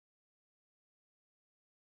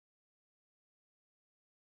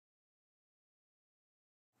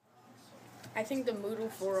I think the Moodle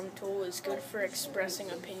forum tool is good for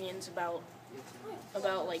expressing opinions about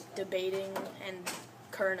like debating and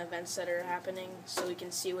current events that are happening, so we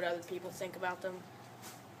can see what other people think about them,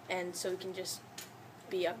 and so we can just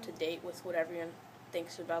be up to date with what everyone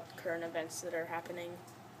thinks about the current events that are happening.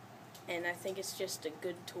 And I think it's just a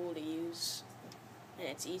good tool to use, and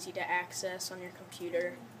it's easy to access on your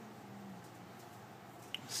computer.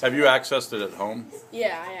 Have you accessed it at home?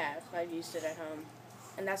 Yeah, I have. I've used it at home.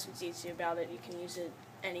 And that's what's easy about it. You can use it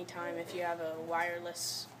anytime if you have a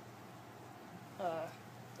wireless,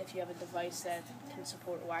 if you have a device that can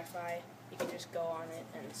support Wi-Fi, you can just go on it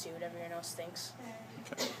and see what everyone else thinks.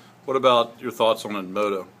 Okay. What about your thoughts on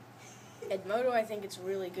Edmodo? Edmodo, I think it's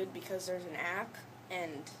really good because there's an app,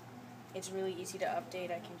 and it's really easy to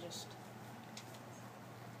update. I can just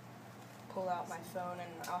pull out my phone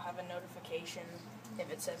and I'll have a notification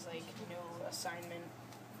if it says, like, no assignment.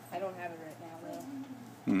 I don't have it right now,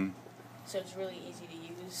 though. Mm-hmm. So it's really easy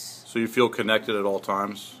to use. So you feel connected at all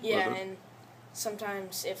times? Yeah, and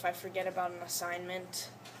sometimes if I forget about an assignment,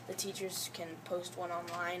 the teachers can post one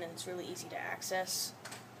online, and it's really easy to access.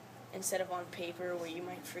 Instead of on paper where you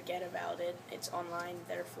might forget about it, it's online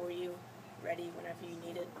there for you, ready whenever you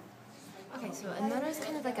need it. Okay, so Edmodo is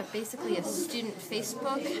kind of like basically a student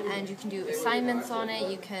Facebook, and you can do assignments on it.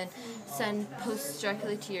 You can send posts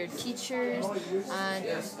directly to your teachers, and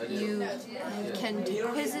you can do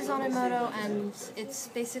quizzes on Edmodo, and it's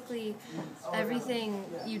basically everything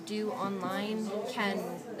you do online you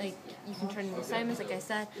can turn into assignments, like I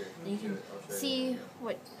said, and you can see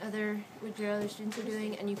what your other students are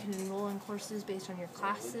doing, and you can enroll in courses based on your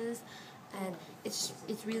classes. And it's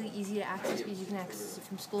really easy to access because you can access it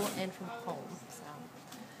from school and from home.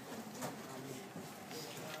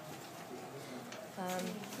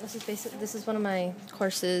 So this is one of my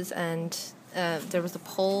courses, and there was a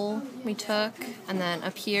poll we took, and then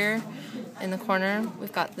up here in the corner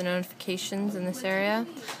we've got the notifications in this area.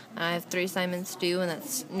 I have 3 assignments due, and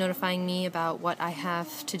that's notifying me about what I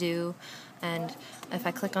have to do. And if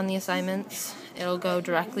I click on the assignments, it'll go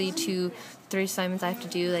directly to 3 assignments I have to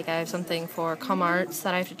do. Like I have something for Com Arts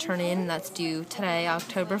that I have to turn in, and that's due today,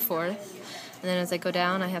 October 4th. And then as I go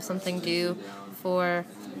down, I have something due for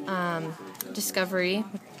Discovery,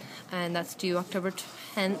 and that's due October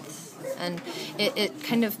 10th. And it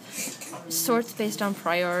kind of sorts based on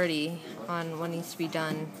priority on what needs to be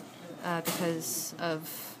done because of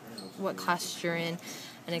what class you're in,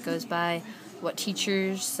 and it goes by what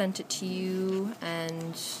teachers sent it to you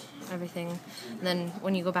and everything. And then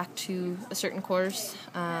when you go back to a certain course,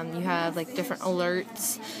 you have like different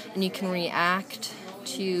alerts, and you can react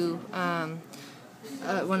to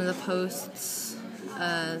one of the posts.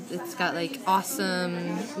 It's got like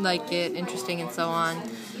awesome, like it, interesting, and so on.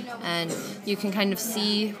 And you can kind of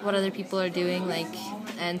see what other people are doing,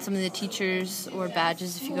 and some of the teachers or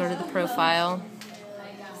badges if you go to the profile.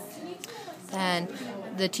 And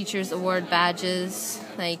the teachers award badges,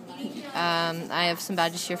 I have some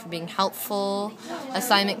badges here for being helpful,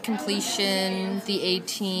 assignment completion, the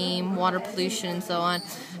A-team, water pollution, and so on.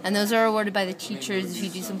 And those are awarded by the teachers if you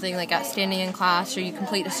do something like outstanding in class or you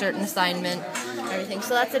complete a certain assignment, everything.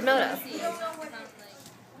 So that's Edmodo.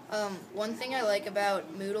 One thing I like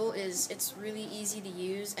about Moodle is it's really easy to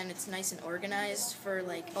use, and it's nice and organized for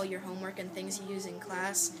all your homework and things you use in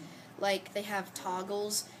class. Like they have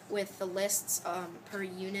toggles with the lists per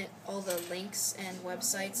unit, all the links and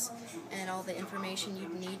websites and all the information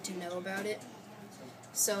you'd need to know about it.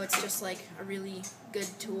 So it's just like a really good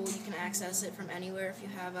tool. You can access it from anywhere if you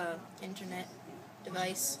have a internet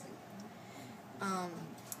device.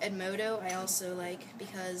 Edmodo I also like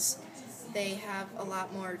because they have a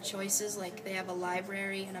lot more choices. Like they have a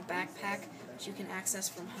library and a backpack which you can access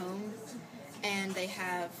from home, and they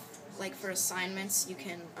have for assignments, you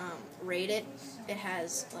can rate it. It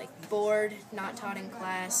has bored, not taught in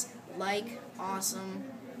class, awesome,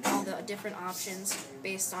 all the different options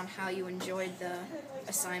based on how you enjoyed the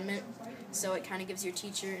assignment. So it kind of gives your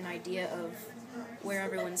teacher an idea of where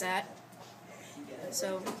everyone's at.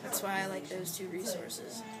 So that's why I like those 2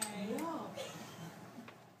 resources.